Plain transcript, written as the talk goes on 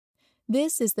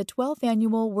This is the 12th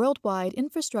Annual Worldwide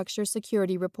Infrastructure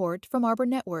Security Report from Arbor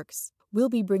Networks. We'll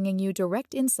be bringing you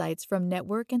direct insights from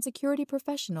network and security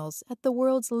professionals at the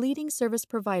world's leading service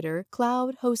provider,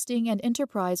 cloud, hosting, and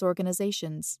enterprise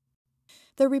organizations.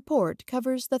 The report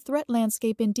covers the threat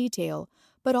landscape in detail,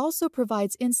 but also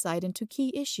provides insight into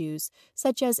key issues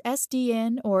such as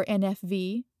SDN or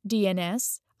NFV,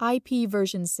 DNS, IP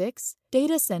version 6,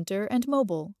 data center, and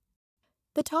mobile.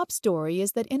 The top story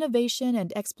is that innovation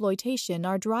and exploitation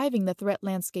are driving the threat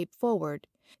landscape forward.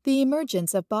 The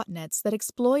emergence of botnets that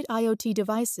exploit IoT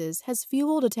devices has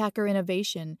fueled attacker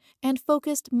innovation and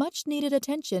focused much-needed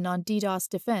attention on DDoS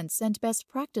defense and best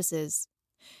practices.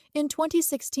 In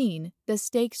 2016, the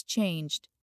stakes changed.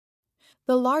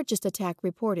 The largest attack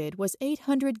reported was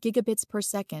 800 gigabits per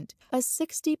second, a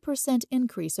 60%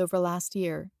 increase over last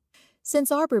year.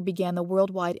 Since Arbor began the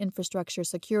Worldwide Infrastructure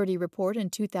Security Report in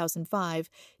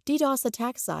 2005, DDoS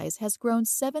attack size has grown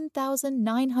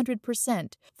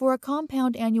 7,900% for a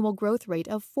compound annual growth rate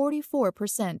of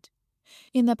 44%.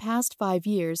 In the past 5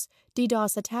 years,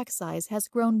 DDoS attack size has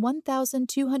grown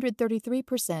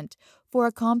 1,233% for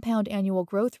a compound annual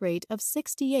growth rate of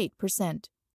 68%.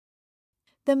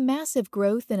 The massive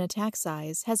growth in attack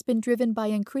size has been driven by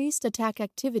increased attack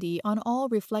activity on all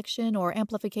reflection or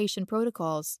amplification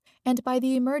protocols and by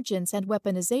the emergence and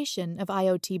weaponization of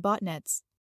IoT botnets.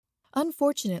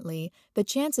 Unfortunately, the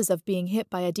chances of being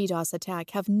hit by a DDoS attack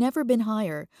have never been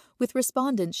higher, with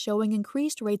respondents showing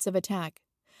increased rates of attack.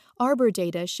 Arbor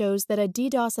data shows that a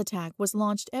DDoS attack was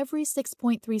launched every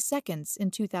 6.3 seconds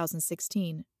in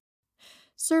 2016.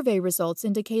 Survey results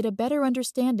indicate a better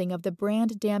understanding of the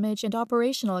brand damage and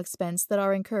operational expense that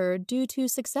are incurred due to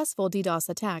successful DDoS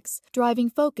attacks, driving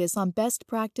focus on best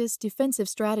practice defensive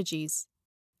strategies.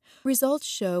 Results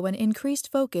show an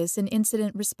increased focus in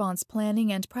incident response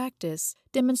planning and practice,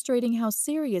 demonstrating how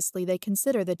seriously they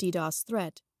consider the DDoS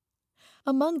threat.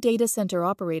 Among data center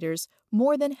operators,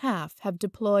 more than half have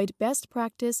deployed best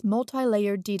practice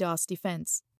multi-layered DDoS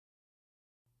defense.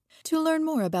 To learn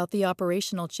more about the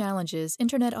operational challenges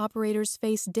Internet operators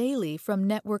face daily from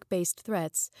network-based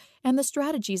threats and the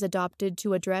strategies adopted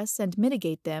to address and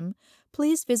mitigate them,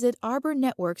 please visit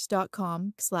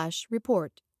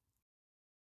arbornetworks.com/report.